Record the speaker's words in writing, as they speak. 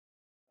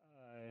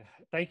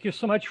Thank you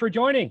so much for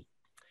joining.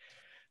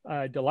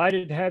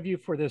 Delighted to have you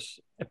for this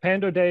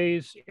Panda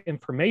Days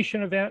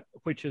information event,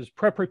 which is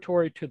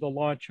preparatory to the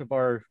launch of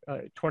our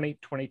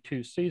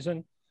 2022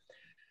 season.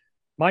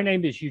 My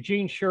name is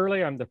Eugene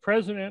Shirley. I'm the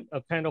president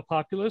of Panda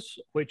Populus,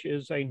 which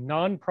is a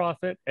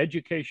nonprofit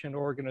education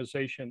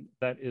organization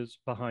that is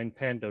behind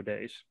Panda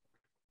Days.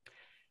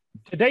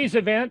 Today's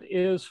event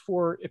is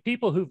for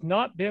people who've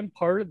not been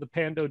part of the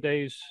Panda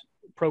Days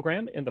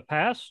program in the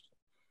past,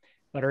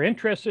 but are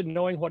interested in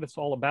knowing what it's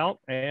all about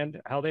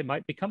and how they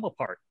might become a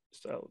part.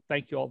 So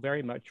thank you all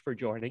very much for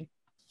joining.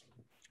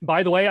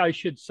 By the way, I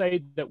should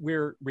say that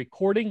we're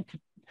recording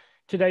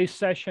today's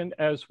session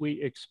as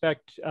we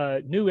expect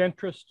new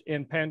interest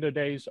in Panda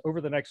Days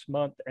over the next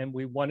month, and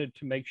we wanted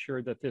to make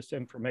sure that this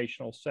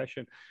informational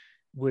session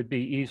would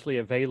be easily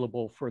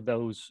available for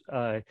those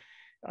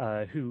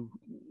who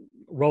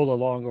roll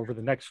along over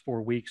the next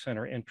 4 weeks and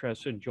are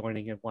interested in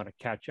joining and want to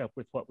catch up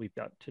with what we've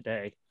done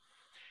today.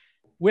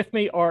 With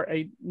me are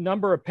a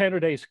number of Panda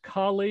Days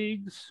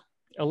colleagues: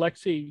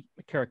 Alexi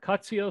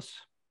Karakatsios,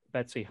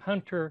 Betsy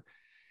Hunter,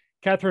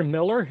 Catherine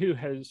Miller, who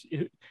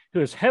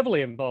is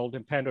heavily involved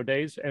in Panda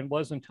Days and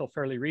was until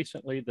fairly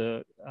recently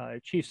the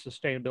Chief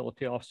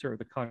Sustainability Officer of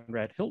the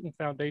Conrad Hilton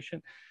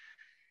Foundation,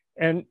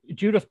 and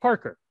Judith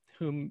Parker,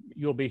 whom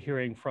you'll be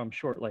hearing from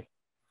shortly.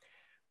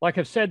 Like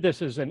I've said,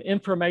 this is an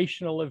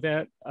informational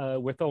event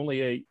with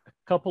only a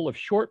couple of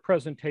short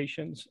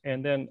presentations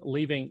and then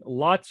leaving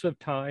lots of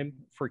time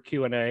for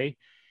Q&A.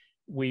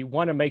 We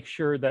want to make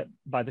sure that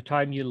by the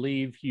time you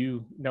leave,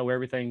 you know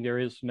everything there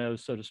is to know,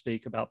 so to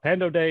speak, about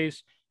Panda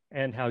Days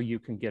and how you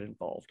can get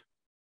involved.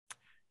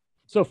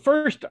 So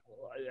first,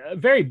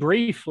 very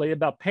briefly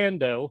about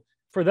Pando.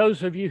 For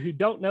those of you who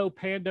don't know,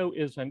 Pando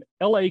is an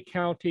LA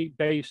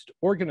County-based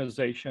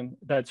organization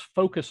that's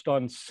focused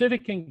on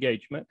civic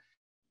engagement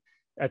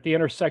at the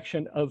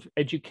intersection of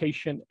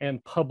education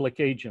and public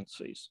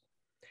agencies.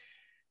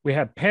 We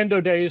have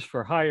Panda Days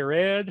for higher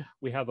ed.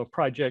 We have a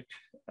project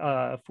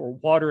for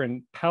water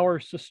and power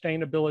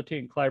sustainability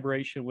in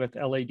collaboration with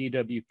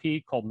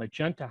LADWP called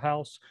Magenta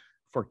House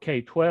for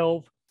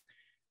K-12.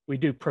 We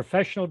do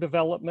professional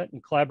development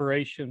in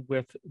collaboration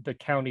with the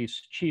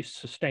county's chief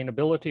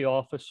sustainability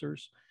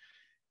officers.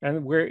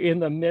 And we're in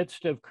the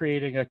midst of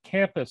creating a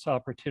campus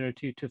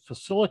opportunity to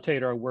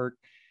facilitate our work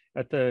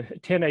at the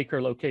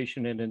 10-acre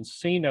location in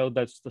Encino.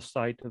 That's the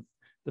site of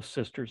the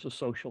Sisters of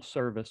Social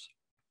Service.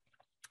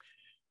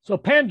 So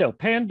Pando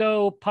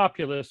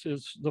Populus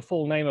is the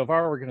full name of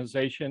our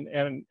organization,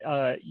 and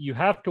you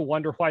have to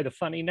wonder why the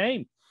funny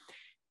name.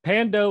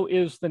 Pando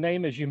is the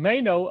name, as you may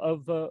know,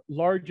 of the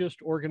largest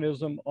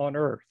organism on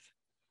Earth.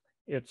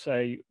 It's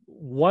a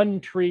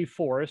one-tree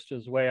forest,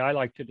 is the way I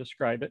like to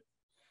describe it.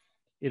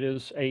 It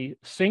is a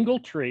single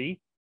tree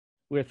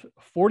with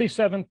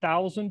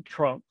 47,000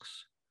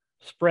 trunks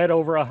spread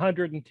over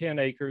 110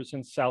 acres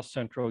in south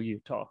central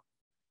Utah.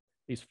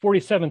 These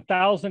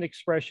 47,000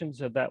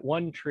 expressions of that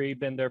one tree,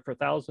 been there for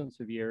thousands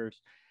of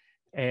years,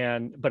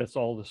 but it's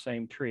all the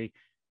same tree.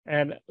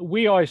 And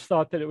we always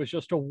thought that it was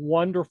just a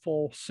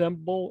wonderful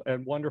symbol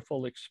and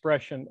wonderful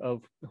expression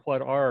of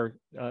what our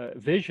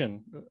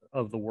vision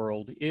of the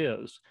world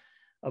is,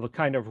 of a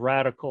kind of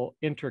radical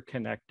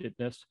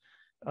interconnectedness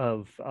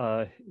of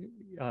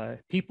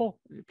people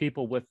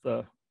with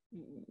the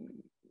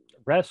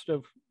rest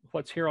of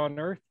what's here on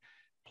Earth,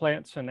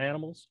 plants and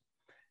animals,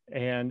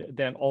 and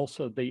then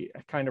also the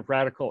kind of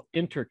radical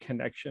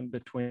interconnection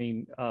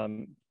between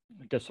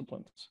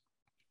disciplines,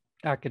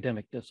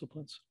 academic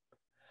disciplines.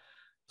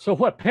 So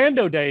what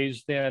Pando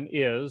Days then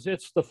is,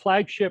 it's the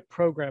flagship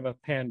program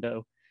of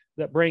Pando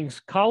that brings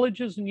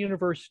colleges and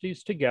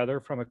universities together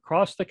from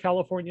across the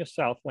California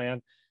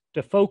Southland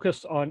to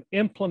focus on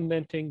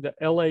implementing the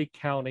LA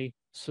County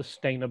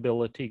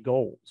sustainability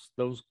goals.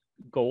 Those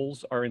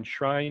goals are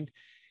enshrined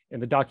in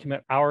the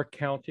document Our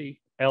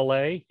County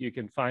LA. You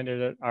can find it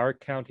at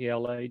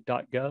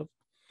ourcountyla.gov.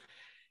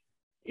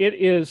 It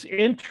is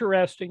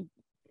interesting,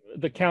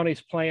 the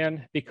county's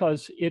plan,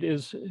 because it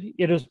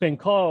has been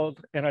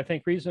called, and I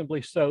think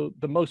reasonably so,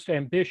 the most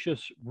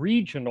ambitious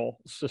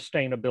regional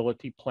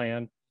sustainability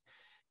plan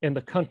in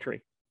the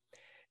country.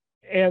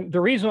 And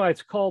the reason why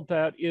it's called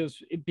that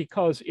is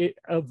because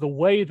of the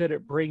way that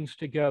it brings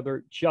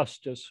together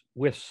justice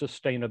with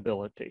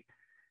sustainability.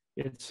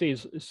 It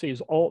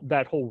sees all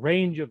that whole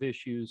range of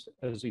issues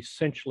as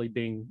essentially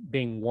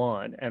being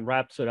one, and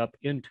wraps it up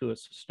into a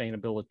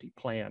sustainability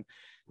plan.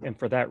 And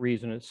for that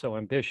reason, it's so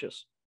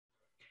ambitious.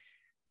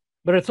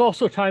 But it's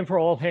also time for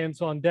all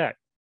hands on deck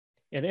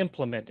in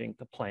implementing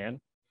the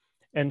plan.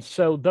 And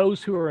so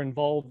those who are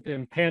involved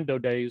in Pando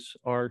Days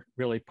are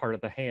really part of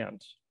the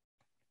hands.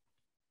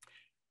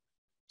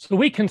 So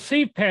we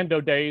conceive Pando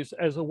Days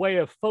as a way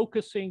of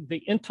focusing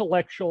the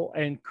intellectual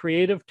and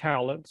creative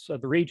talents of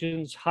the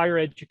region's higher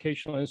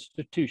educational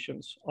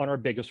institutions on our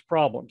biggest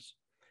problems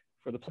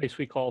for the place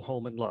we call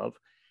home and love,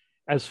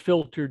 as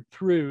filtered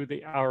through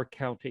the Our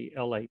County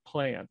LA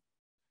plan.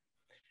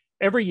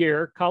 Every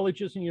year,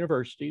 colleges and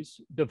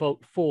universities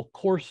devote full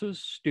courses,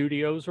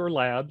 studios, or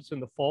labs in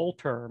the fall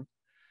term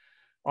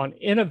on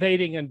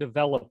innovating and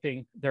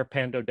developing their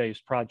Panda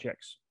Days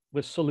projects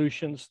with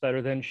solutions that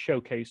are then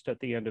showcased at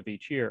the end of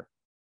each year.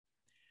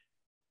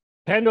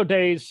 Panda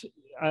Days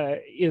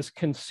is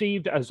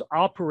conceived as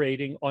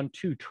operating on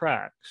two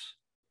tracks.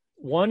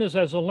 One is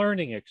as a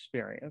learning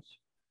experience.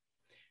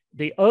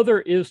 The other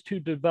is to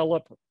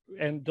develop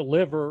and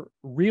deliver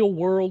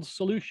real-world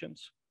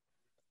solutions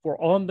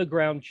for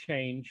on-the-ground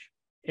change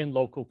in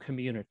local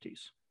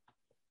communities.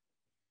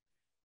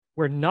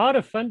 We're not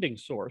a funding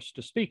source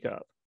to speak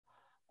of,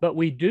 but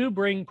we do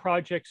bring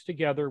projects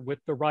together with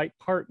the right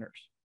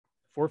partners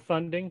for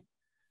funding,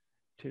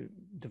 to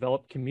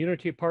develop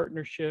community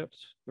partnerships,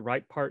 the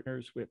right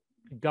partners with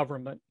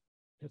government,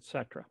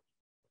 etc.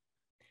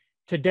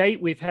 To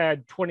date, we've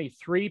had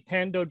 23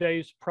 Panda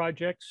Days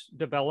projects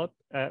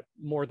developed at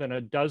more than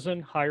a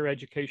dozen higher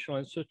educational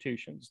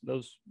institutions.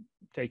 Those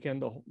take in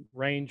the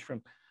range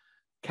from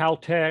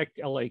Caltech,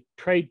 LA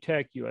Trade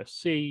Tech,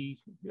 USC,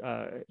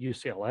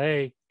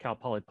 UCLA, Cal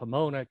Poly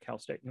Pomona, Cal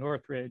State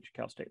Northridge,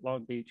 Cal State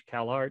Long Beach,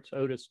 Cal Arts,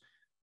 Otis.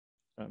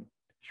 I'm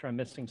sure I'm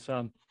missing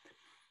some,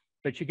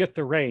 but you get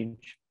the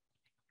range.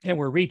 And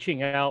we're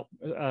reaching out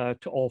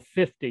to all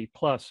 50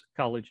 plus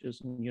colleges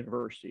and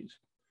universities.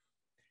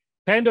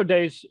 Panda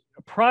Days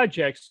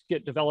projects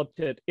get developed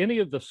at any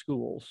of the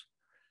schools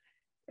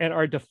and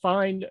are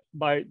defined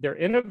by their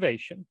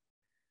innovation,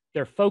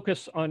 their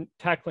focus on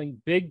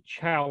tackling big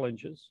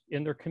challenges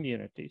in their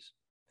communities,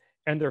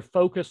 and their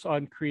focus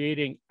on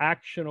creating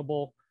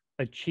actionable,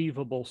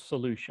 achievable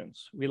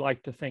solutions. We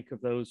like to think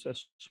of those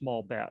as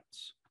small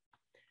bets.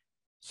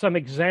 Some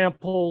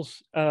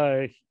examples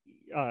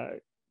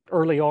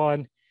early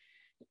on,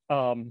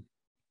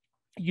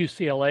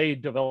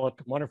 UCLA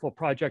developed a wonderful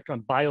project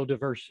on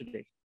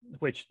biodiversity,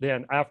 which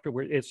then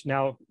afterward, it's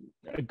now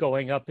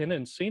going up in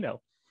Encino,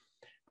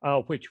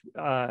 which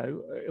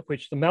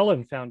the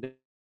Mellon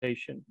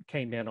Foundation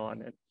came in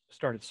on and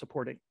started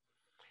supporting.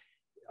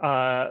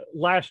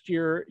 Last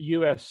year,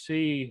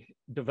 USC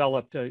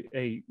developed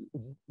a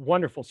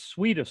wonderful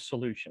suite of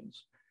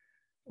solutions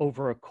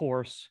over a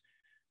course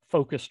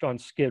focused on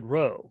Skid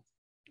Row.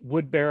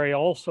 Woodbury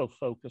also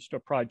focused a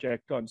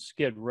project on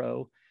Skid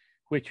Row,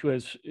 which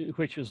was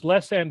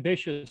less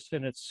ambitious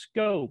in its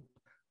scope,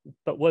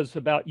 but was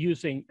about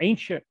using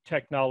ancient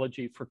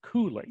technology for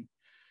cooling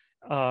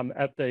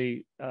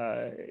to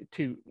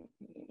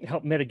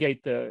help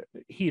mitigate the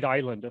heat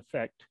island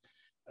effect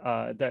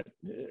that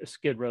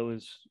Skid Row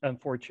is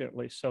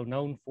unfortunately so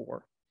known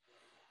for.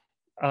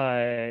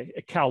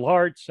 Cal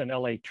Arts and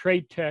LA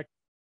Trade Tech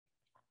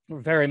were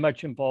very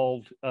much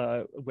involved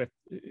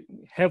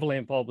heavily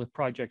involved with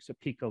projects at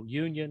Pico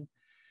Union.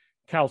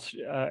 Cal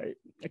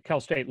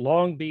State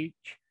Long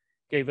Beach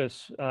gave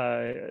us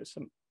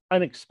some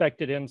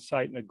unexpected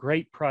insight in a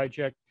great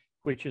project,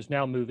 which is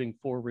now moving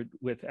forward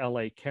with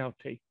LA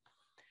County.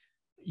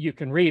 You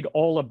can read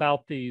all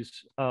about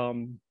these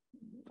on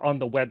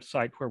the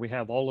website, where we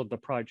have all of the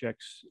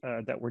projects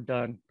that were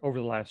done over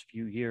the last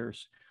few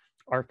years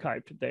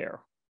archived there.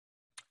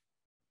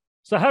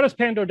 So how does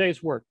Panda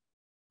Days work?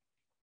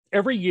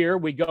 Every year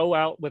we go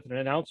out with an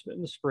announcement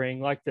in the spring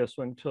like this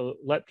one to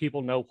let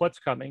people know what's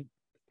coming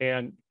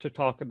and to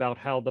talk about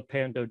how the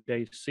Panda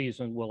Days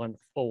season will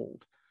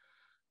unfold.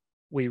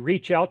 We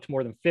reach out to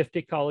more than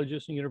 50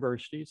 colleges and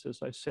universities, as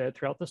I said,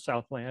 throughout the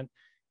Southland,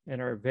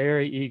 and are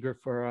very eager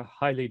for a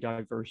highly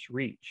diverse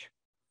reach.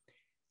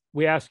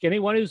 We ask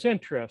anyone who's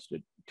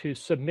interested to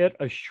submit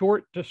a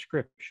short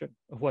description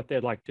of what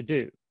they'd like to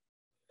do.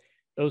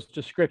 Those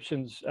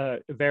descriptions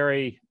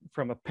vary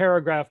from a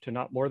paragraph to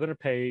not more than a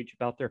page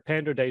about their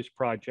Panda Days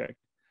project,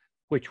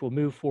 which will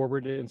move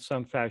forward in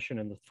some fashion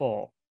in the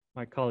fall.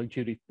 My colleague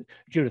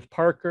Judith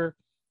Parker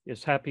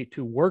is happy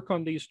to work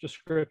on these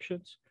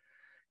descriptions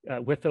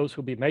with those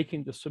who'll be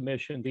making the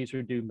submission. These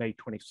are due May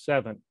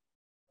 27.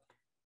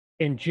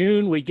 In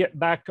June, we get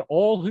back to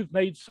all who've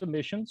made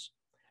submissions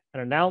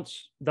and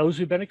announce those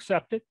who've been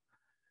accepted,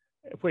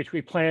 which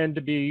we plan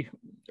to be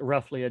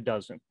roughly a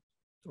dozen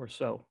or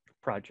so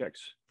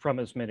projects from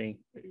as many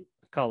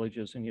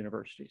colleges and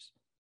universities.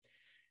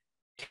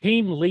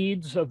 Team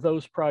leads of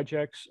those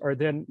projects are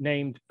then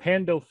named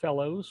Pando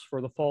Fellows for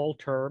the fall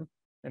term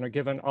and are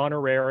given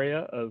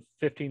honoraria of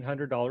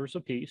 $1,500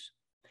 apiece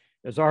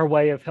as our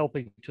way of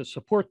helping to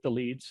support the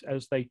leads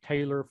as they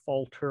tailor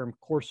fall term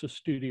courses,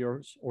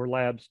 studios, or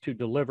labs to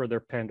deliver their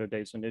Panda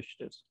Days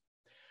initiatives.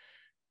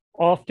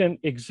 Often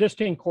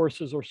existing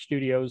courses or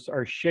studios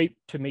are shaped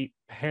to meet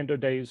Panda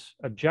Days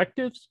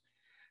objectives.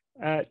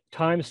 At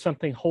times,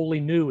 something wholly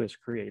new is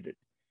created.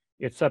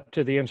 It's up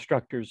to the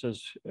instructors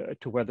as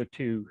to whether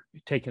to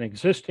take an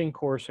existing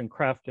course and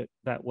craft it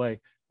that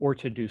way, or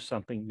to do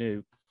something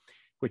new,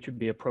 which would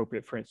be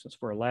appropriate, for instance,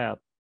 for a lab.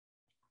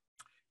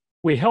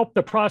 We help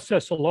the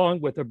process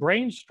along with a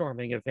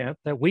brainstorming event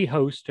that we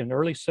host in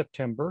early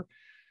September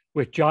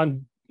with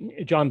John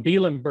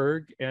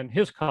Bielenberg and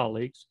his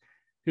colleagues,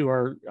 who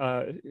are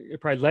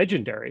probably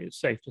legendary, it's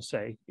safe to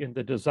say, in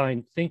the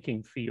design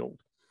thinking field.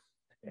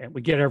 And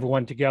we get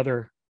everyone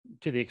together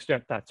to the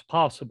extent that's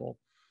possible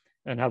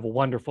and have a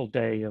wonderful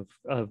day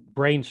of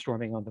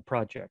brainstorming on the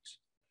projects.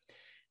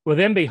 We'll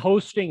then be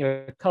hosting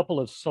a couple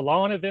of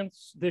salon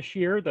events this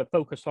year that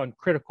focus on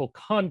critical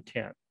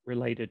content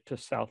related to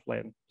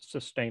Southland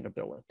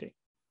sustainability.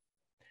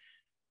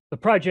 The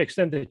projects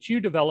then that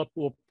you develop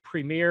will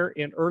premiere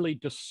in early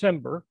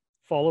December,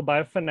 followed by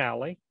a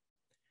finale.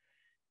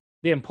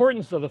 The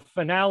importance of the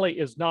finale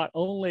is not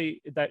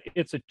only that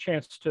it's a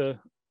chance to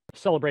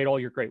celebrate all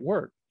your great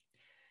work,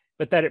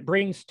 but that it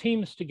brings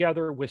teams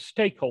together with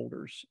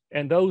stakeholders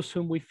and those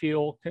whom we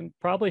feel can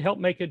probably help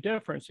make a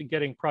difference in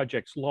getting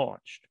projects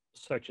launched,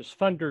 such as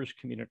funders,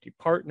 community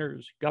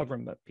partners,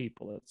 government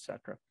people,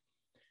 etc.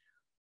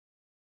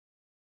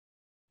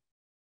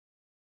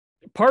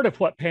 Part of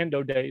what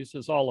Panda Days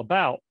is all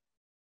about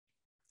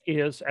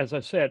is, as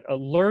I said, a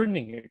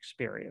learning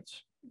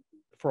experience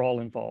for all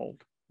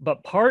involved,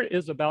 but part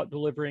is about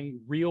delivering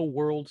real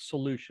world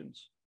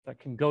solutions that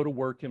can go to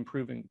work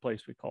improving the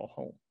place we call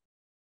home.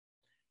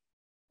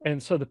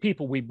 And so the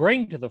people we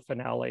bring to the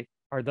finale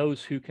are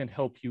those who can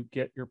help you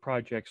get your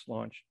projects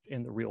launched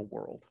in the real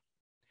world.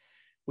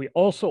 We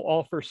also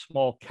offer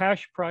small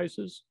cash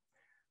prizes,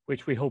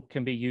 which we hope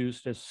can be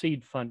used as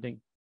seed funding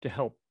to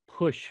help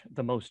push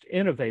the most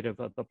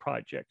innovative of the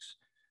projects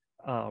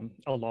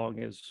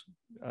along as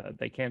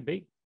they can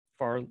be,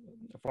 far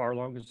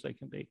along as they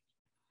can be.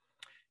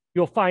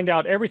 You'll find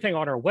out everything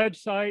on our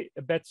website.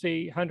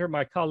 Betsy Hunter,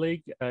 my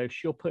colleague,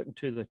 she'll put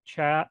into the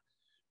chat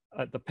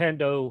the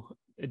Panda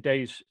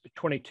Days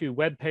 22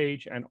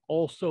 webpage, and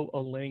also a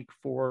link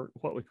for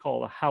what we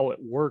call a How It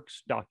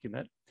Works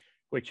document,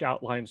 which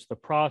outlines the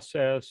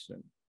process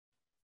and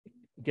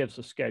gives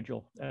a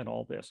schedule and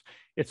all this.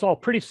 It's all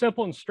pretty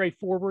simple and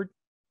straightforward.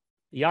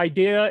 The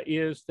idea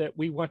is that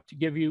we want to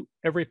give you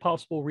every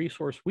possible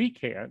resource we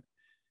can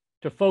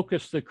to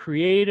focus the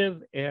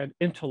creative and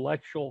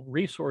intellectual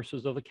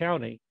resources of the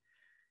county,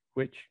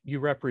 which you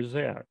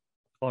represent,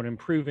 on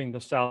improving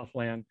the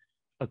Southland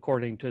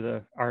according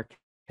to our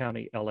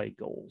County LA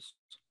goals.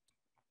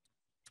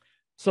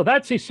 So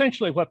that's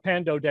essentially what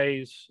Panda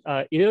Days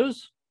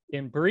is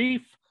in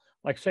brief.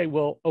 Like I say,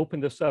 we'll open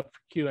this up for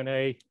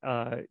Q&A,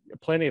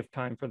 plenty of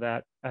time for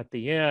that at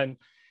the end.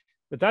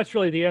 But that's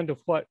really the end of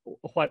what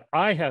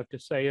I have to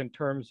say in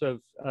terms of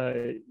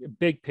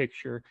big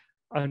picture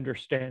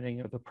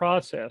understanding of the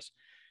process.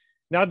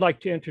 Now I'd like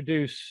to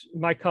introduce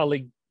my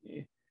colleague,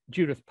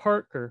 Judith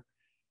Parker,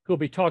 who'll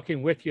be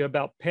talking with you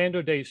about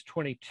Panda Days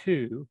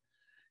 22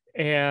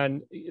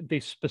 and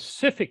the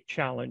specific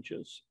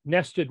challenges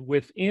nested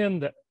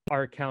within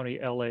our County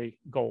LA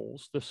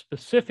goals, the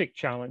specific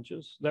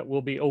challenges that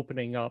we'll be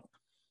opening up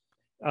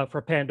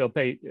for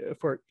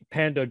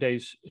Panda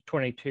Days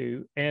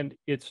 22 and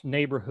its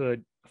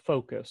neighborhood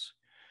focus.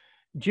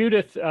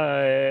 Judith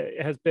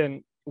has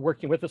been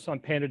working with us on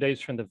Panda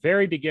Days from the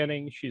very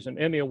beginning. She's an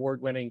Emmy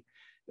Award-winning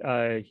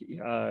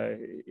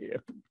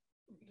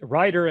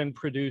writer and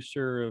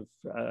producer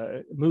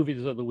of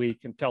movies of the week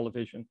and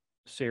television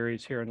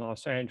series here in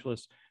Los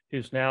Angeles,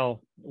 who's now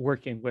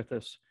working with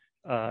us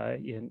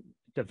in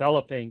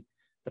developing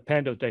the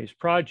Panda Days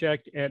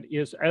project, and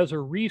is as a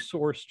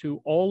resource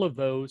to all of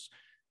those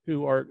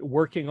who are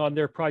working on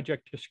their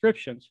project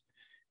descriptions.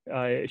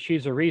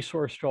 She's a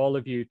resource to all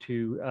of you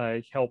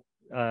to help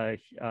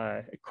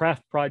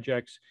craft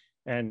projects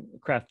and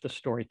craft the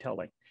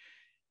storytelling.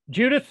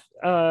 Judith,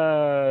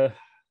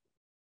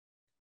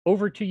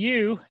 over to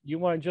you. You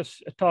want to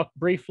just talk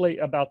briefly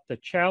about the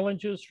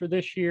challenges for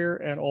this year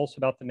and also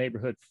about the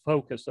neighborhood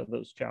focus of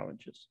those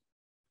challenges.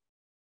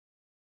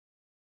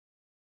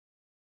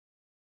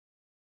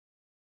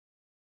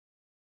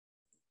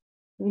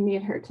 We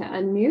need her to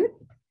unmute.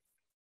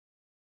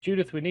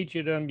 Judith, we need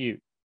you to unmute.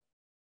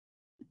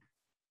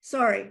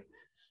 Sorry.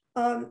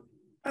 I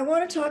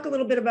want to talk a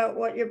little bit about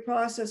what your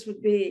process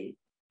would be,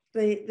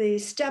 the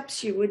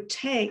steps you would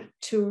take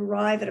to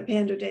arrive at a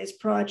Panda Days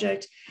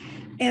project,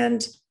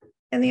 and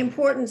the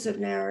importance of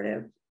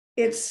narrative.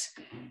 It's,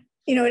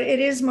 you know, it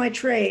is my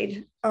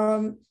trade,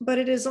 but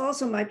it is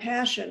also my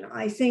passion.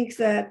 I think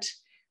that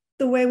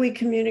the way we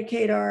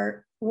communicate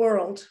our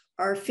world,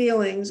 our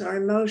feelings, our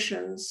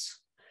emotions,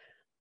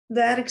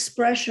 that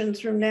expression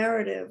through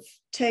narrative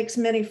takes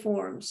many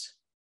forms: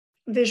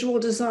 visual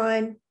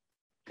design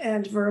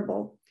and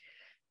verbal,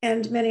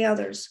 and many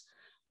others.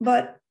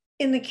 But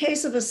in the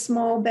case of a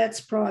small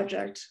bets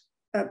project,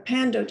 a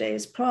Panda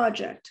Days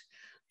project,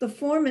 the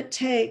form it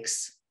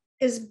takes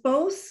is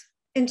both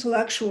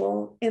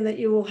intellectual, in that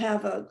you will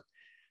have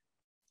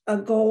a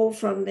goal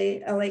from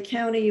the LA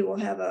County, you will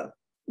have a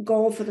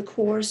goal for the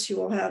course, you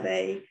will have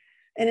an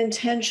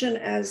intention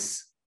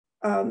as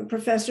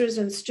professors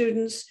and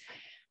students.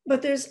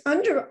 But there's,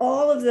 under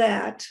all of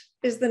that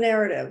is the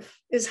narrative,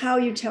 is how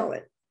you tell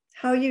it,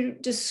 how you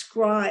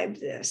describe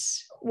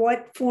this,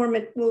 what form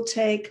it will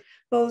take,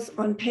 both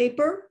on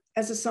paper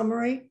as a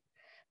summary,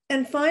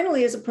 and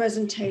finally as a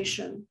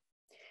presentation.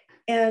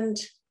 And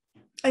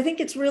I think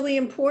it's really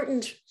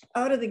important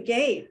out of the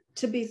gate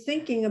to be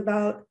thinking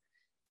about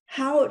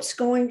how it's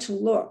going to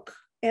look.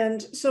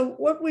 And so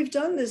what we've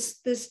done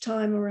this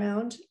time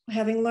around,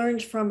 having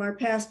learned from our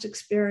past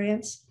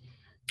experience,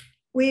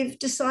 we've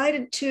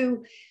decided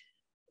to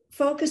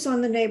focus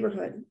on the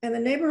neighborhood. And the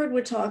neighborhood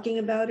we're talking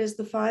about is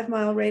the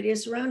 5-mile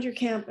radius around your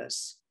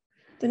campus,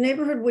 the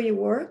neighborhood where you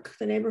work,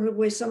 the neighborhood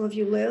where some of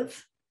you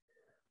live,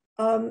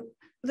 the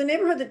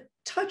neighborhood that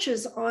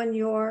touches on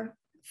your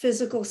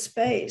physical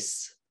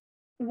space.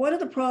 What are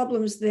the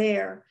problems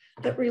there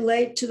that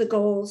relate to the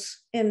goals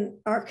in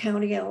our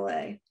county,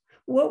 LA?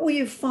 What will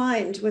you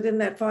find within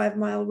that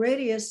 5-mile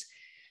radius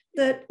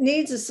that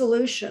needs a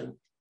solution?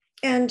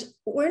 And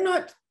we're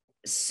not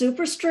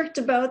super strict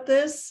about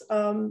this.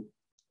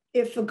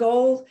 If a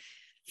goal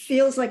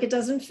feels like it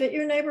doesn't fit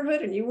your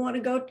neighborhood and you want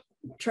to go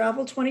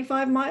travel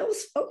 25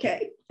 miles,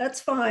 okay, that's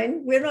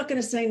fine. We're not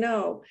going to say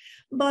no.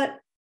 But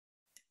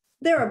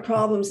there are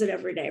problems in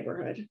every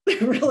neighborhood. There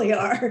really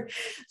are.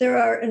 There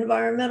are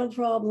environmental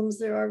problems.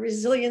 There are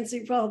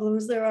resiliency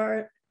problems. There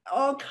are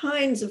all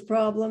kinds of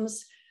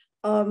problems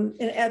in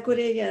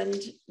equity and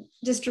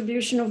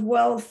distribution of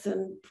wealth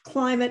and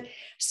climate.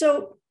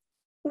 So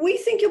we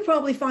think you'll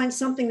probably find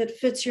something that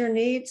fits your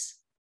needs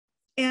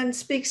and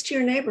speaks to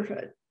your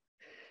neighborhood.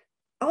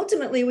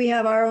 Ultimately, we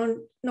have our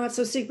own not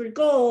so secret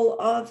goal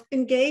of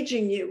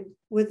engaging you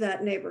with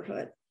that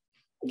neighborhood,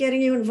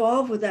 getting you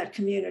involved with that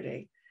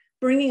community,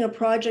 bringing a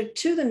project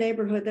to the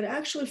neighborhood that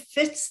actually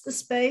fits the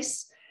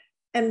space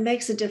and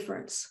makes a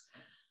difference.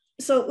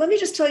 So let me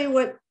just tell you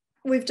what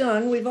we've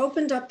done. We've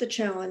opened up the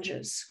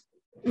challenges.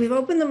 We've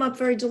opened them up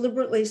very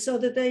deliberately so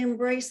that they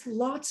embrace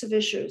lots of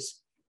issues.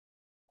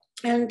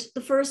 And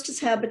the first is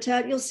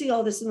habitat. You'll see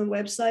all this on the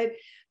website,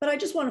 but I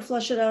just want to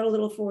flesh it out a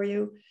little for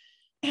you.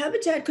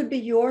 Habitat could be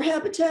your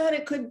habitat.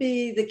 It could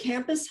be the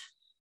campus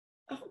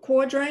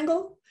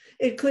quadrangle.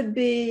 It could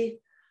be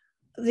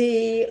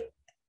the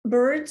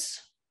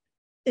birds.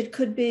 It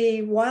could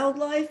be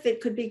wildlife. It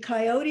could be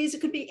coyotes.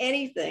 It could be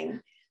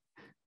anything.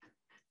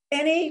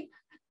 Any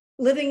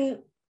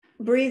living,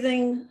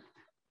 breathing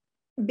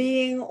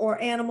being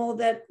or animal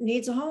that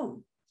needs a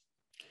home.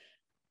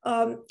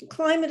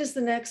 Climate is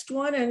the next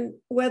one, and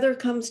weather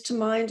comes to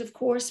mind, of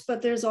course,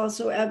 but there's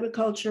also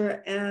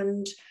agriculture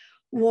and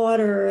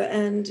water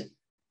and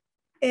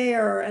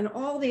air and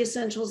all the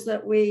essentials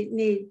that we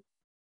need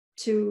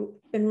to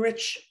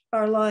enrich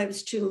our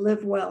lives to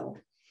live well.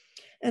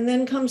 And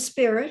then comes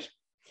spirit.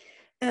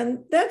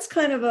 And that's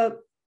kind of a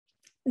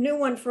new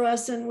one for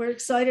us, and we're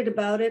excited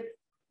about it.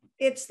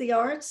 It's the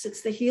arts,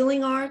 it's the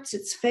healing arts,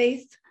 it's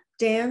faith,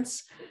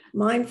 dance,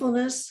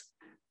 mindfulness,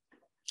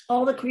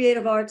 all the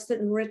creative arts that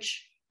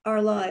enrich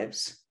our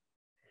lives.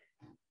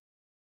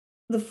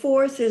 The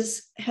fourth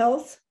is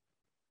health,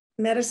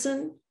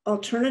 medicine,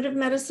 alternative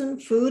medicine,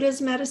 food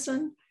as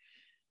medicine,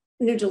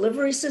 new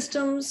delivery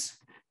systems,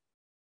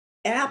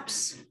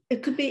 apps.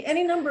 It could be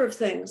any number of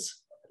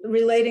things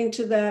relating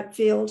to that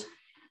field,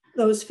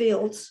 those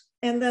fields.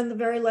 And then the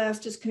very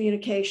last is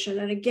communication.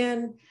 And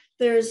again,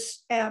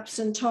 there's apps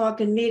and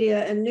talk and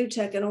media and new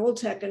tech and old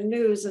tech and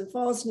news and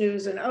false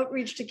news and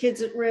outreach to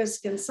kids at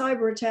risk and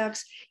cyber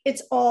attacks.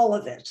 It's all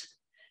of it.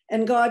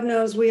 And God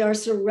knows we are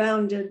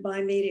surrounded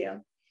by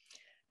media.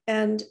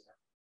 And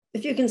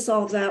if you can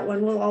solve that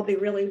one, we'll all be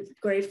really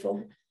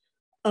grateful.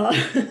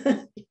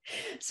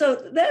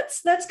 So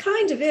that's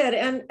kind of it.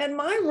 And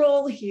my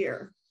role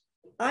here,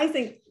 I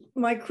think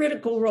my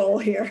critical role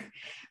here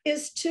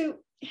is to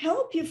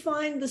help you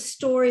find the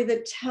story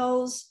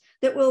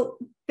that will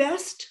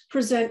best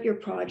present your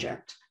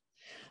project.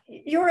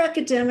 You're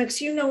academics,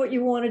 you know what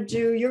you want to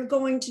do, you're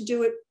going to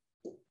do it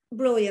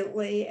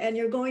brilliantly, and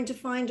you're going to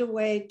find a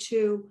way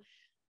to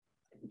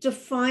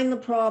define the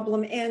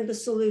problem and the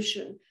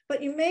solution,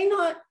 but you may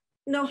not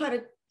know how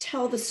to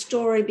tell the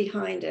story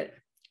behind it.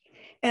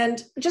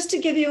 And just to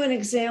give you an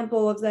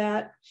example of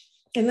that,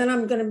 and then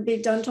I'm going to be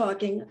done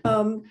talking,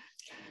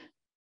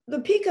 the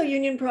Pico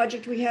Union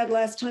project we had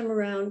last time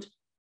around,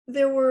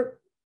 there were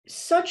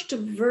such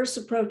diverse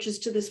approaches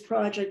to this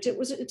project.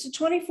 It's a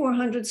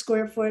 2,400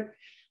 square foot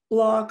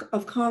block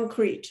of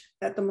concrete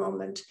at the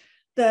moment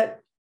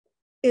that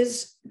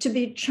is to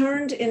be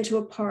turned into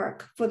a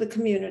park for the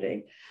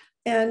community.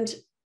 And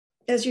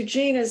as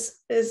Eugene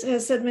has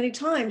said many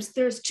times,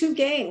 there's two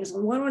gangs,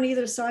 one on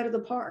either side of the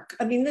park.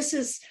 I mean, this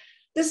is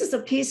a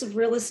piece of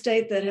real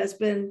estate that has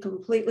been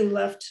completely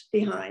left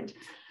behind.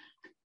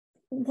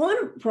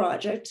 One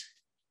project,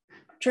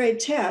 Trade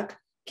Tech,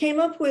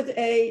 came up with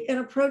an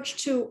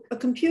approach to a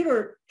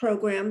computer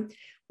program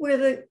where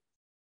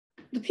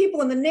the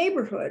people in the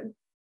neighborhood,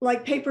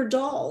 like paper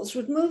dolls,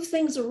 would move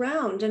things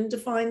around and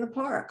define the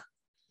park.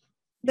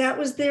 That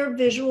was their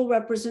visual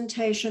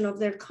representation of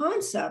their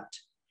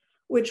concept,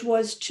 which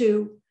was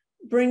to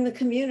bring the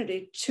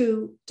community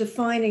to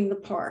defining the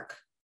park.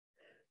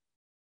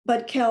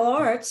 But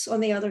CalArts,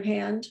 on the other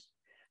hand,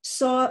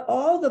 saw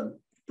all the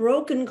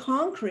broken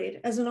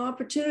concrete as an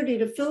opportunity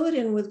to fill it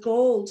in with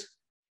gold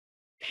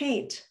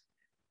paint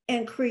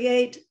and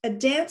create a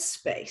dance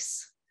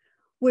space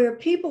where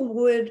people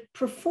would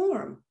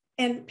perform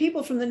and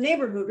people from the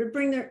neighborhood would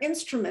bring their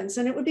instruments,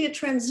 and it would be a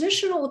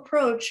transitional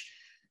approach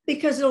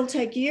because it'll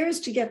take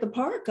years to get the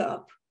park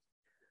up.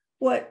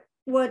 What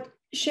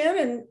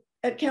Shannon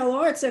at Cal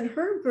Arts and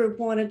her group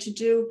wanted to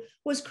do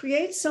was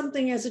create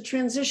something as a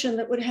transition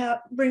that would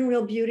bring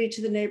real beauty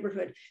to the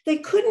neighborhood. They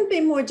couldn't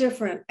be more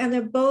different, and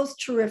they're both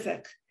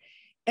terrific.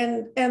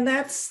 And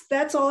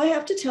that's all I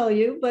have to tell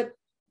you. But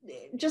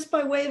just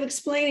by way of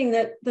explaining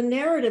that the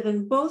narrative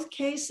in both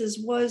cases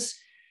was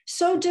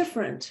so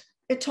different,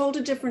 it told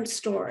a different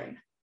story.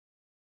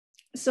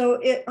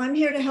 So I'm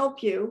here to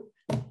help you,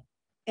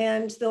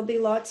 and there'll be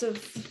lots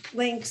of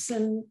links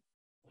and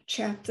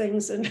chat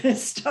things and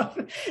stuff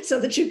so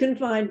that you can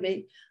find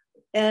me.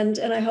 And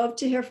I hope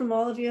to hear from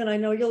all of you, and I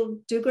know you'll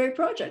do great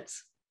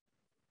projects.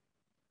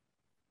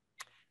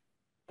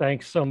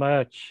 Thanks so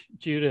much,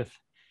 Judith.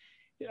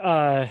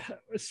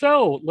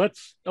 So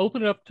let's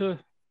open it up to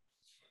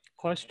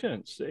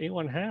questions that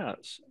anyone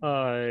has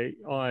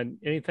on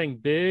anything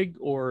big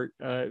or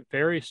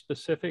very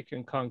specific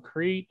and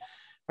concrete.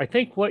 I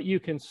think what you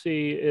can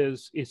see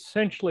is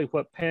essentially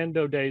what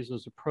Panda Days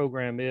as a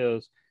program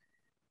is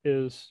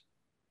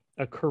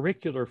a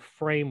curricular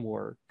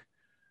framework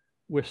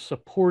with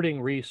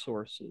supporting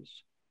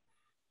resources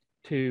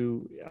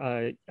to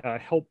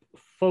help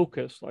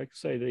focus, like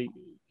say, the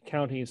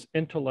county's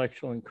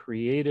intellectual and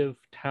creative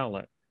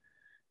talent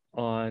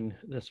on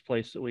this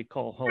place that we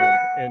call home.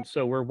 And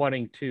so we're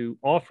wanting to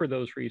offer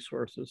those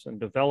resources and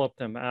develop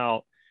them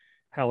out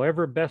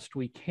however best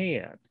we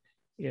can,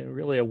 in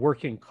really a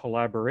working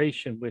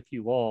collaboration with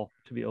you all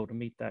to be able to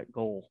meet that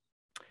goal.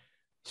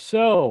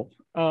 So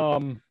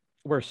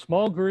we're a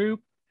small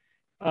group.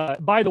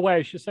 By the way,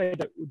 I should say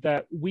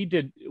that we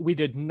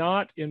did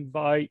not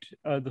invite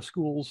the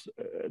schools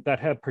that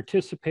have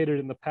participated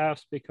in the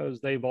past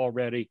because they've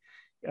already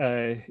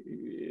been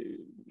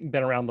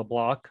around the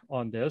block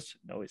on this,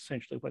 know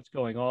essentially what's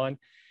going on.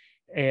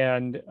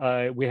 And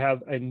we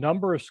have a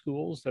number of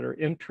schools that are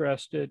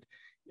interested,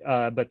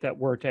 but that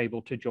weren't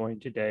able to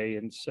join today.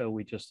 And so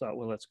we just thought,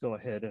 well, let's go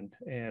ahead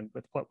and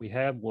with what we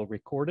have, we'll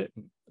record it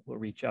and we'll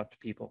reach out to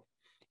people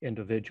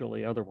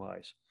individually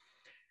otherwise.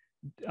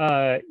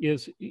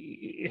 Is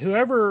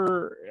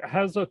whoever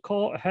has a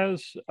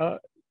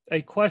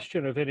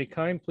question of any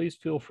kind, please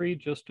feel free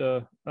just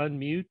to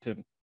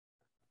unmute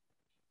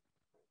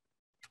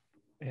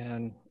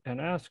and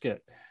ask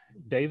it.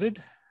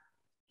 David?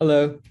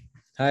 Hello.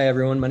 Hi,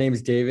 everyone. My name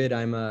is David.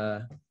 I'm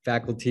a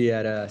faculty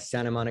at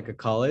Santa Monica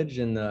College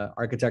in the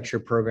architecture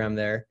program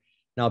there.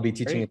 And I'll be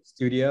teaching at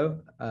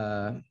studio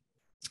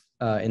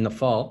in the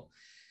fall.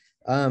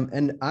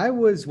 And I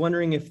was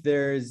wondering if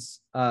there's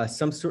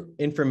some sort of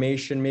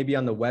information maybe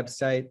on the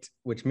website,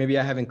 which maybe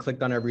I haven't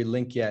clicked on every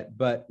link yet,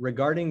 but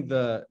regarding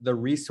the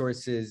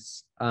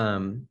resources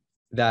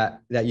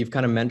that you've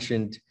kind of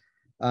mentioned,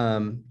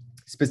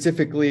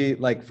 specifically,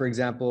 like, for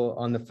example,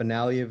 on the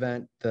finale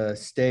event, the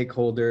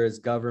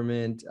stakeholders,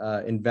 government,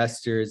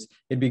 investors,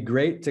 it'd be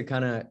great to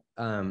kind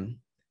of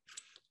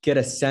get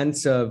a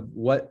sense of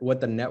what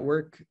the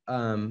network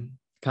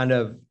kind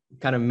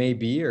of may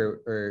be,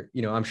 or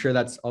you know, I'm sure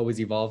that's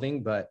always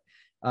evolving, but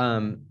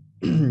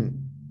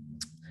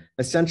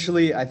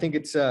essentially, I think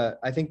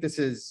this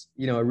is,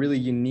 you know, a really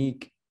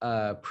unique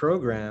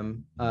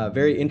program,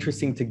 very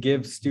interesting to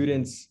give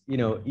students, you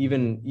know,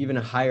 even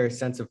a higher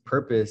sense of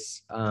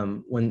purpose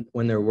when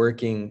they're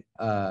working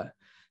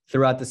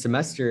throughout the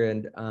semester.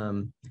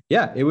 And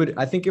yeah,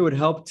 I think it would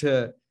help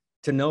to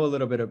know a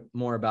little bit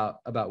more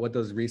about what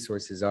those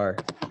resources are.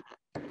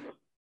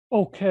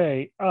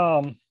 Okay.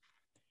 I'm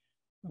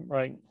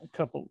writing a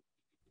couple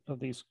of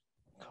these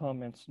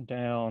comments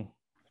down.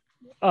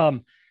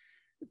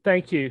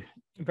 Thank you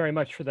very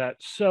much for that.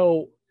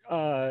 So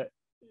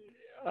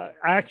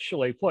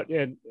actually,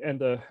 and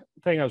the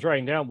thing I was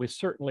writing down, we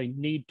certainly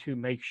need to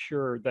make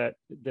sure that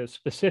the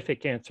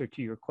specific answer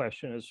to your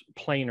question is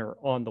plainer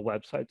on the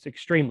website. It's an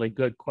extremely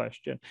good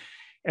question,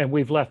 and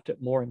we've left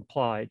it more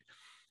implied.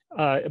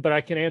 But I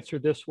can answer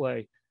this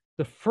way.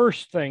 The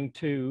first thing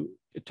to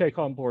take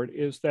on board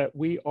is that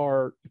we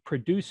are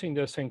producing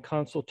this in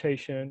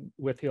consultation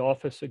with the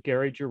office of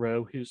Gary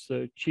Giroux, who's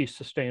the Chief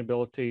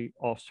Sustainability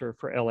Officer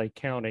for LA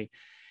County.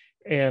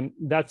 And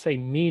that's a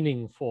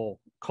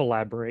meaningful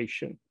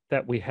collaboration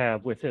that we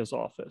have with his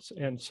office.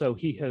 And so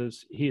he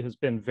has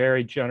been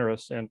very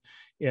generous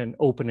in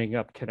opening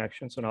up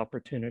connections and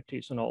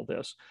opportunities and all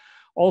this.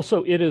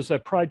 Also, it is a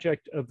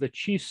project of the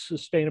Chief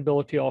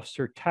Sustainability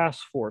Officer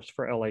Task Force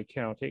for LA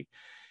County.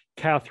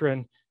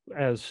 Catherine,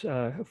 as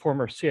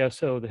former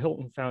CSO of the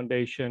Hilton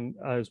Foundation,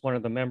 is one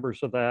of the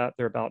members of that.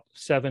 There are about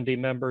 70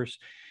 members.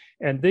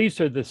 And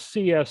these are the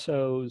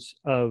CSOs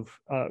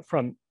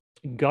from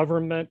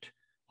government,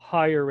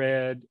 higher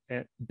ed,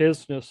 and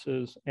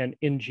businesses, and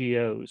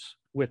NGOs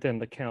within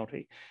the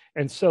county.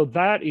 And so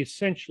that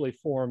essentially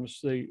forms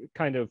the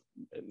kind of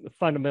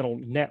fundamental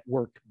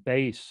network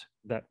base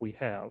that we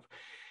have.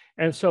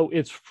 And so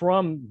it's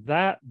from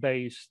that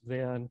base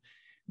then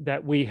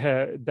that we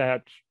have,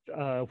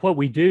 what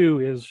we do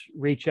is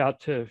reach out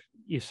to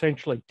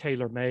essentially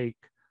tailor-make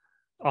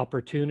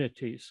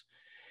opportunities,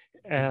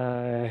 you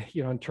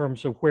know, in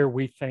terms of where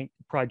we think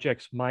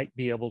projects might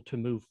be able to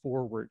move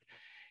forward.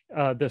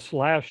 This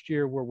last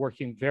year, we're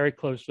working very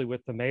closly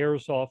with the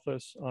mayor's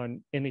office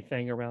on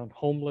anything around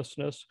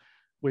homelessness.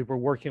 We were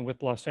working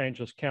with Los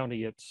Angeles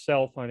County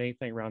itself on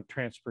anything around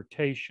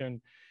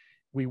transportation.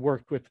 We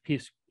worked with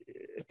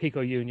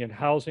Pico Union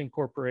Housing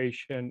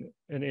Corporation,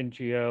 an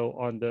NGO,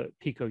 on the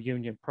Pico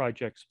Union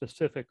project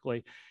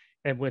specifically,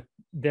 and with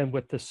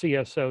the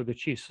CSO, the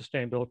Chief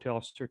Sustainability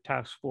Officer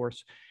Task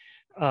Force,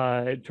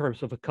 in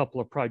terms of a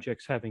couple of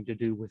projects having to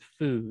do with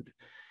food.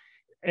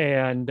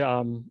 And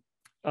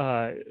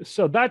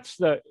so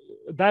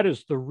that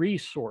is the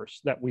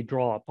resource that we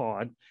draw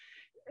upon.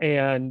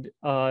 And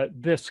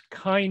this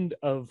kind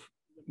of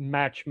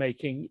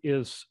matchmaking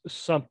is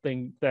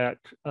something that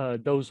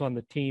those on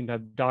the team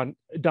have done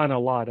a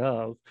lot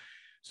of.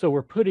 So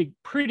we're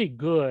pretty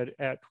good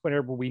at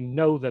whenever we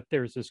know that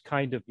there's this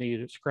kind of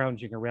need, at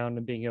scrounging around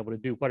and being able to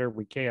do whatever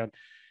we can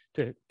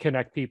to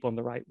connect people in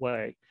the right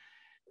way.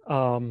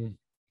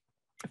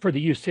 For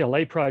the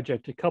UCLA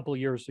project a couple of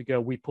years ago,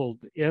 we pulled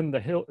in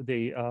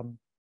the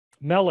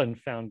Mellon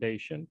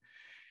Foundation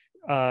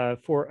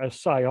for a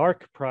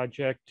SciArc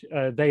project.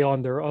 They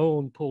on their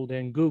own pulled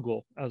in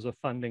Google as a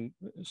funding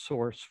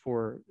source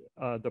for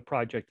the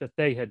project that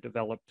they had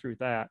developed through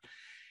that.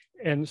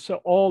 And so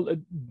all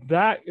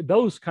that,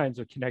 those kinds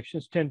of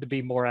connections tend to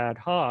be more ad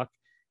hoc,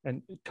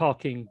 and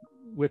talking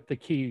with the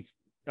key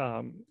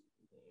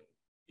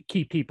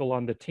people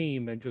on the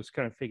team and just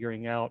kind of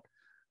figuring out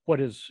what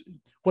is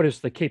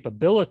the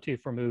capability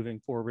for moving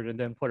forward, and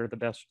then what are the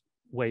best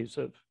ways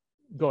of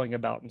going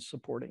about and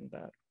supporting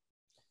that.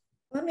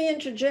 Let me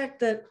interject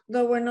that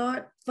though we're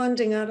not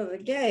funding out of the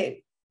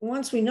gate,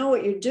 once we know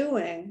what you're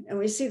doing and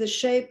we see the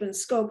shape and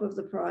scope of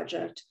the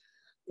project,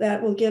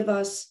 that will give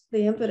us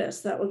the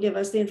impetus, that will give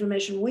us the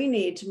information we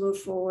need to move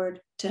forward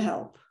to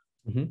help.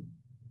 Mm-hmm.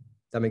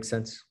 That makes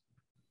sense.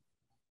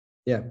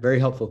 Yeah, very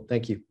helpful.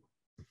 Thank you.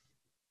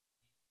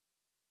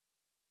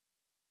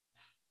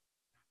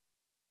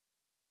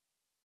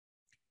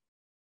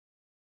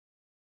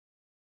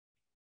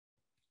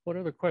 What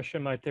other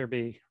question might there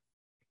be?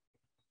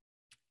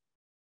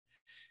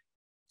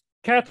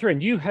 Catherine,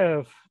 you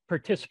have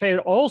participated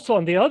also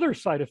on the other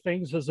side of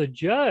things as a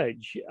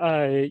judge.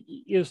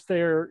 Is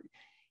there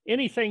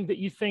anything that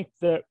you think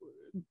that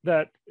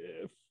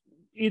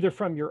either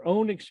from your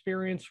own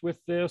experience with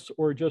this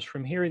or just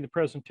from hearing the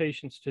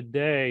presentations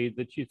today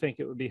that you think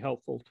it would be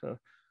helpful to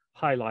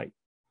highlight?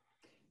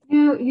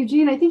 You know,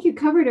 Eugene, I think you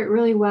covered it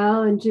really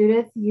well, and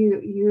Judith,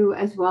 you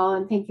as well,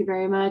 and thank you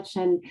very much.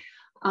 And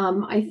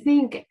I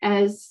think,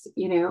 as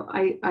you know,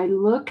 I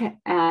look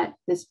at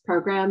this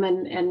program,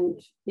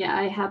 and yeah,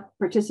 I have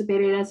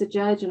participated as a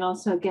judge and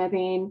also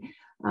giving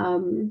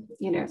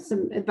you know,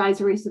 some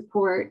advisory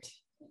support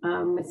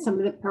with some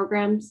of the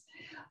programs.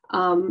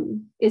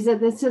 Is that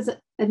this is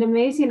an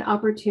amazing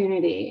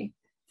opportunity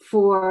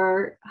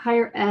for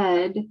higher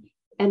ed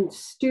and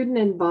student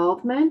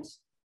involvement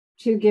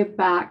to give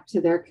back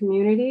to their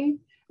community,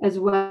 as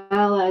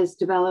well as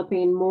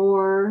developing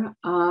more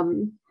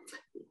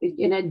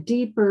in a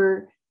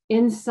deeper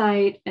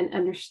insight and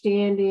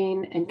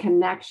understanding and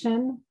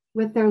connection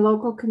with their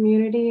local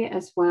community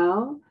as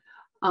well.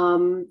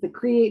 The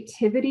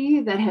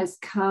creativity that has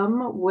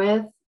come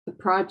with the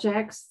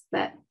projects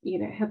that, you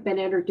know, have been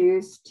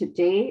introduced to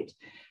date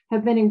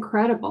have been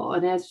incredible.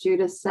 And as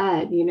Judith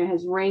said, you know,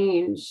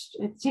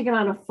 it's taken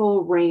on a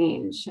full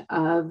range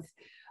of,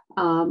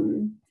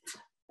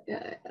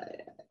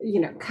 you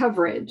know,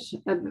 coverage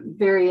of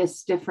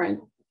various different,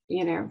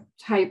 you know,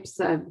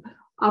 types of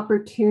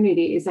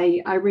opportunities.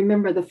 I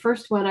remember the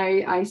first one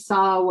I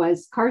saw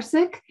was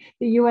CARSIC,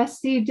 the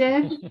USC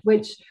did,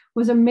 which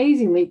was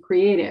amazingly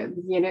creative.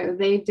 You know,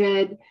 they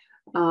did,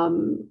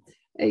 and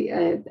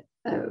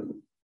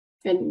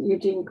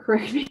Eugene,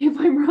 correct me if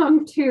I'm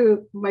wrong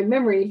too, my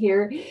memory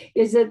here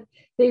is that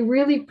they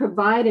really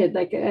provided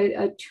like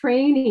a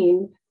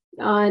training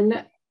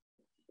on,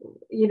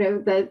 you know,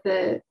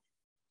 the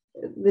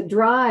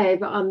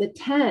drive on the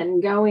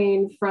 10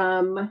 going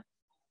from,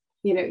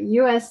 you know,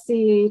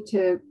 USC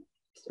to,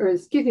 or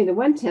excuse me, the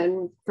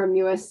 110 from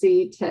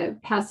USC to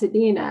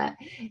Pasadena,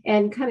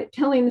 and kind of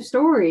telling the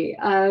story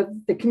of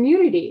the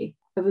community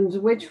of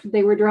which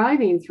they were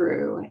driving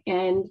through.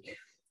 And,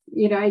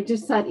 you know, I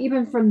just thought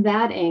even from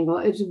that angle,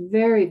 it's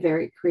very,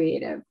 very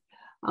creative.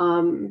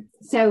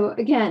 So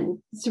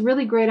again, it's a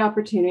really great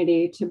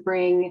opportunity to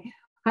bring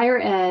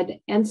higher ed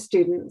and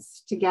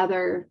students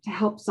together to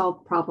help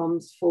solve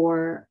problems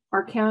for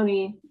our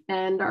county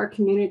and our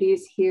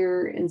communities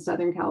here in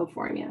Southern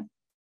California.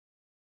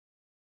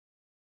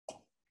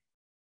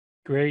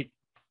 Great.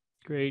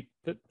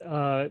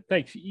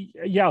 Thanks.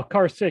 Yeah,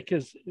 CARSIC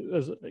is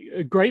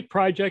a great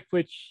project,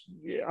 which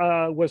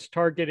was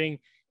targeting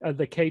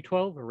the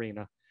K-12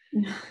 arena.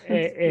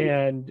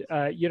 And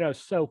you know,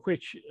 so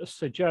which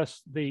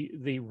suggests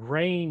the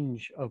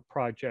range of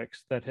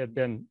projects that have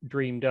been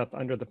dreamed up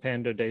under the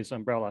Panda Days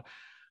umbrella.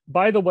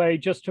 By the way,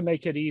 just to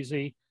make it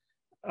easy,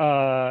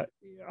 I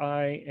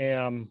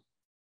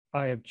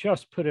have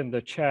just put in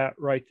the chat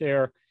right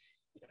there.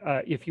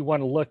 If you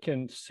want to look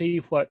and see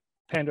what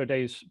Panda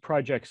Days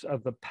projects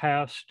of the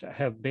past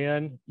have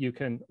been, you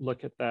can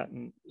look at that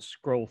and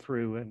scroll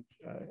through and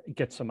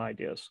get some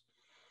ideas.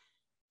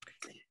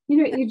 You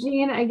know,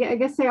 Eugene, I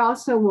guess I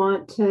also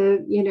want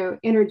to,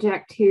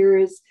 interject here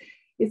is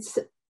it's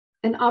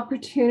an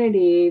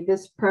opportunity,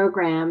 this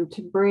program,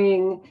 to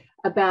bring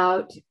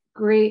about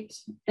great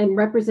and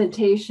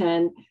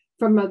representation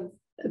from a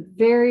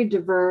very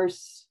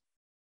diverse,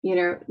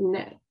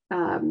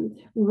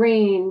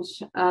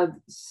 range of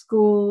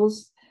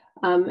schools,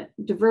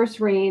 diverse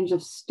range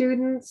of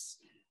students,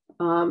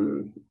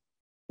 the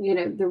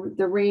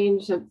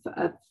range of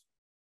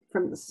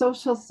from the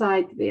social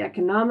side to the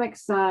economic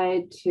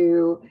side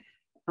to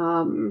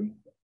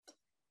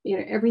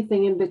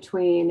everything in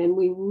between. And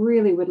we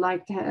really would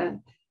like to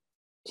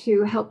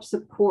help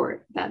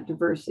support that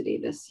diversity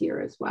this year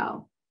as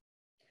well.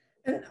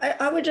 And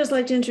I would just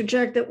like to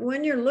interject that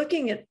when you're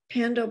looking at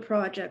Panda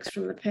projects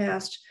from the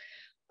past,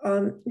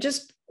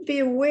 just be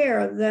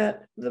aware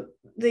that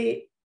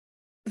the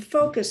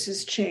focus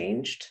has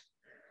changed.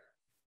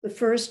 The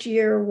first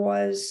year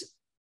was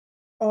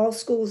all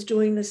schools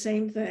doing the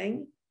same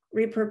thing,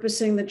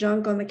 repurposing the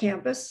junk on the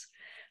campus.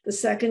 The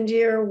second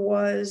year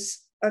was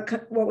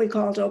what we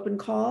called open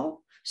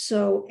call.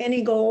 So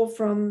any goal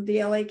from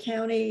the LA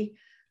County,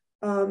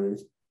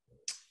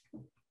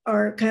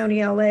 our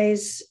county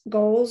LA's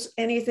goals,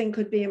 anything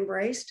could be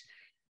embraced.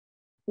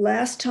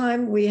 Last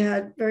time we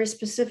had very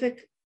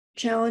specific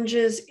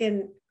challenges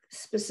in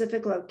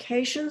specific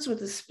locations with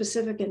the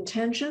specific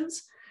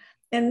intentions.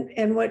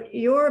 And what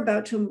you're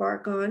about to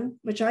embark on,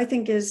 which I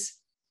think is,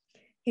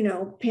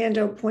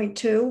 Pando point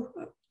 2,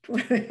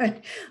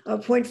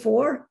 point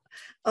 4,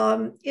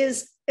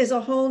 is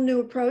a whole new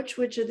approach,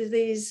 which are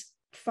these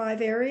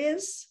 5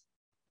 areas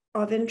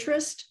of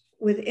interest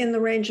within the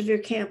range of your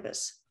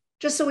campus.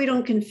 Just so we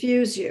don't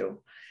confuse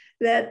you,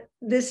 that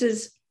this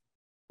is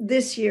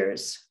this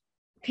year's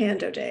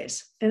Pando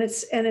Days. And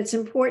it's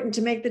important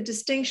to make the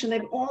distinction.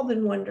 They've all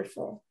been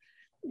wonderful,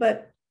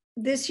 but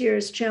this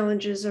year's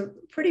challenges are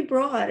pretty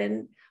broad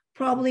and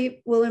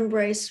probably will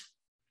embrace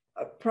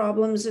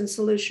problems and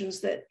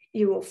solutions that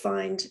you will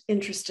find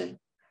interesting.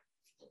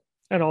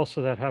 And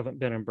also that haven't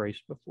been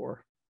embraced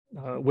before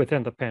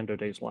within the Panda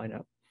Days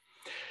lineup.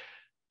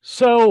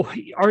 So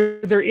are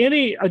there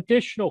any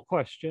additional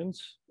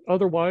questions?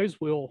 Otherwise,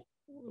 we'll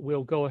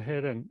go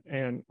ahead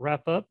and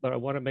wrap up, but I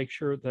want to make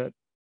sure that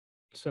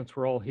since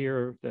we're all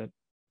here, that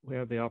we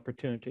have the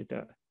opportunity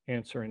to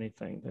answer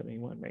anything that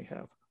anyone may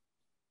have.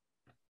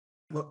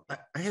 Well,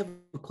 I have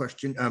a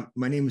question.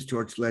 My name is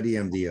George Leddy.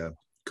 I'm the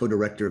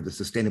co-director of the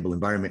Sustainable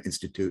Environment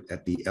Institute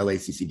at the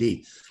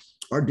LACCD.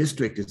 Our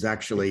district is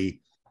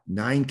actually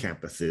 9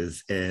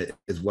 campuses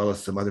as well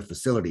as some other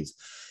facilities.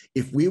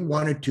 If we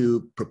wanted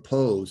to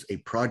propose a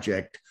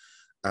project,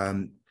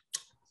 could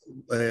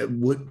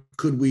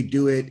we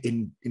do it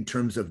in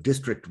terms of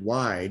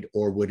district-wide,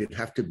 or would it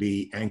have to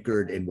be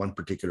anchored in one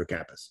particular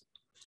campus?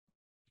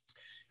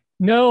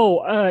 No,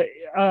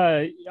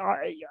 I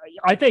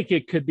think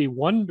it could be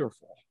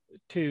wonderful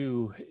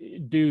to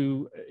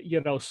do,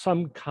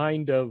 some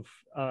kind of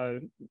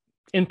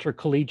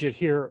intercollegiate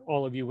here,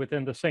 all of you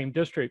within the same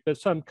district, but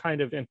some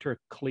kind of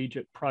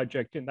intercollegiate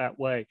project in that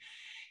way.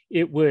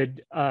 It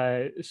would,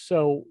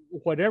 so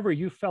whatever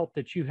you felt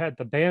that you had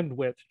the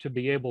bandwidth to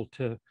be able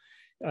to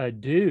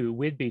do,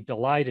 we'd be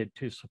delighted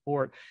to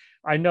support.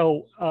 I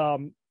know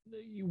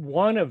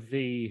one of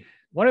the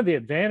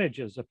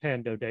advantages of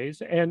Pando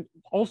Days, and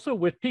also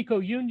with the Pico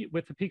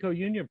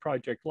Union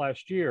project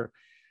last year,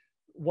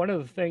 one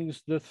of the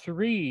things, the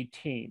 3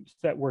 teams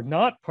that were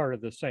not part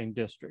of the same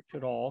district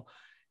at all,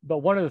 but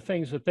one of the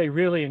things that they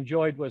really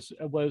enjoyed was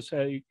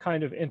a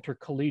kind of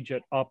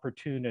intercollegiate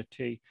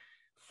opportunity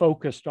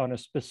focused on a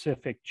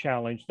specific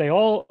challenge. They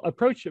all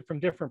approached it from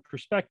different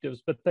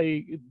perspectives, but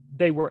they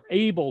were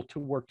able to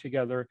work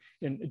together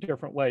in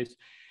different ways.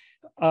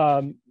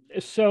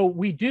 So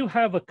we do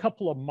have a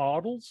couple of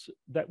models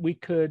that we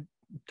could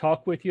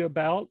talk with you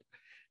about,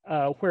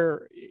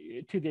 where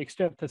to the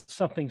extent that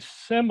something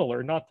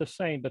similar, not the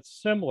same, but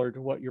similar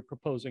to what you're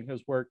proposing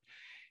has worked.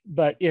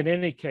 But in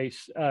any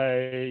case,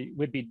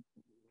 we'd be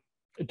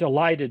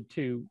delighted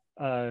to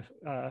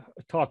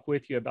talk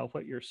with you about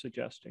what you're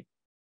suggesting.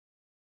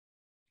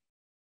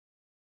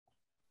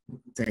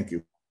 Thank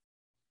you.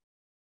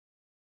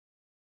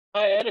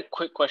 Hi, I had a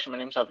quick question. My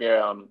name's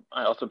Javier.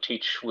 I also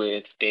teach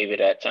with David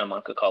at Santa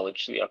Monica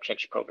College, the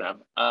architecture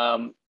program.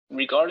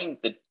 Regarding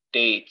the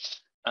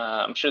dates,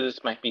 I'm sure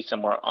this might be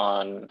somewhere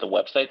on the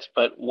websites,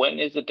 but when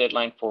is the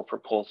deadline for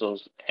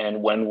proposals,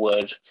 and when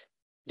would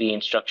the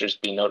instructors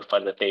be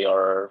notified that they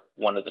are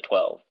one of the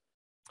 12?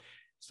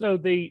 So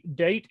the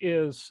date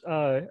is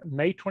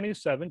May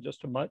 27,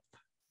 just a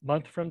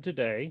month from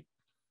today.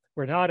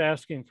 We're not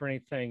asking for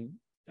anything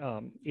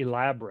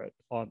elaborate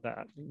on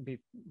that. It can be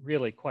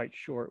really quite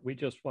short. We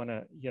just want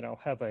to,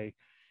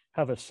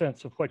 have a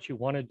sense of what you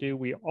want to do.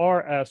 We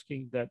are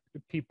asking that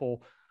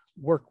people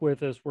work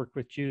with us, work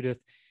with Judith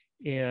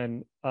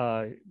in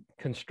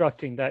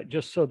constructing that,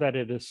 just so that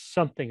it is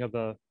something of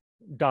a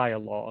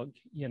dialogue,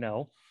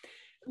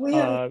 We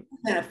have a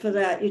format for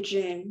that,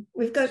 Eugene.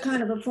 We've got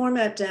kind of a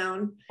format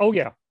down. Oh,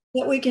 yeah.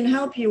 That we can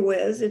help you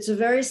with. It's a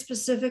very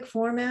specific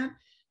format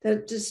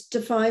that just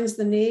defines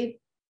the need,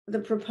 the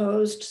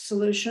proposed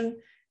solution,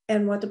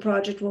 and what the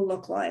project will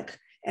look like.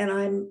 And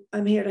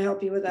I'm here to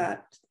help you with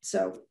that.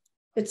 So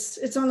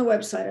it's on the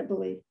website, I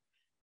believe.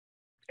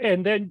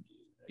 And then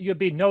you'll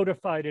be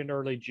notified in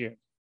early June.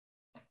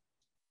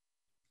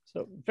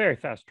 So very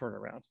fast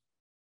turnaround.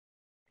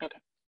 Okay,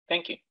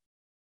 thank you.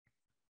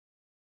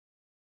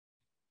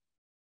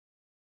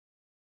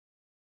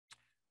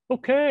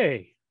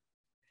 Okay.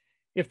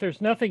 If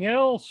there's nothing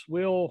else,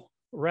 we'll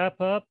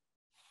wrap up.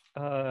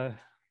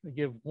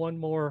 Give one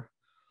more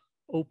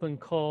open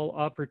call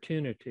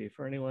opportunity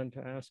for anyone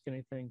to ask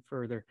anything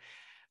further.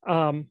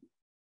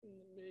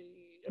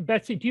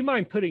 Betsy, do you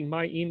mind putting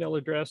my email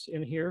address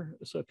in here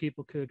so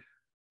people could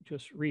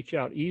just reach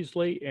out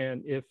easily?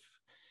 And if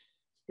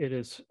it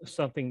is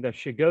something that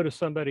should go to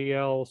somebody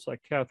else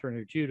like Catherine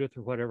or Judith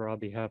or whatever, I'll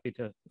be happy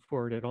to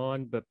forward it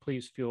on, but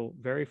please feel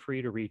very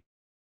free to reach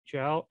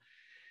out.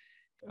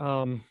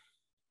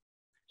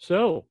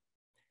 So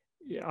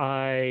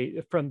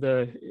from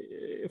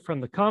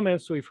the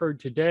comments we've heard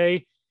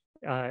today,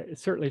 it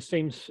certainly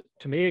seems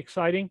to me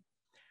exciting.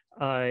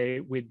 I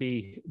would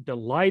be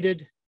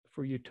delighted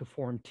for you to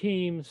form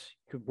teams.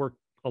 You could work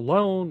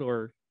alone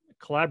or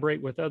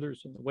collaborate with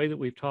others in the way that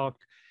we've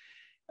talked.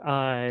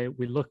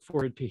 We look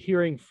forward to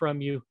hearing from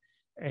you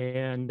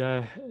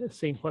and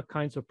seeing what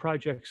kinds of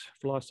projects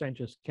for Los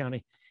Angeles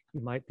County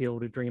you might be able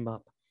to dream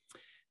up.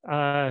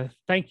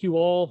 Thank you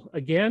all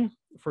again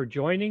for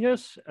joining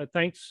us.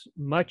 Thanks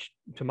much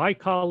to my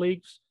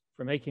colleagues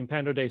for making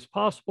Panda Days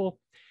possible.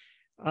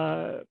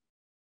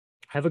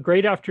 Have a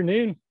great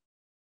afternoon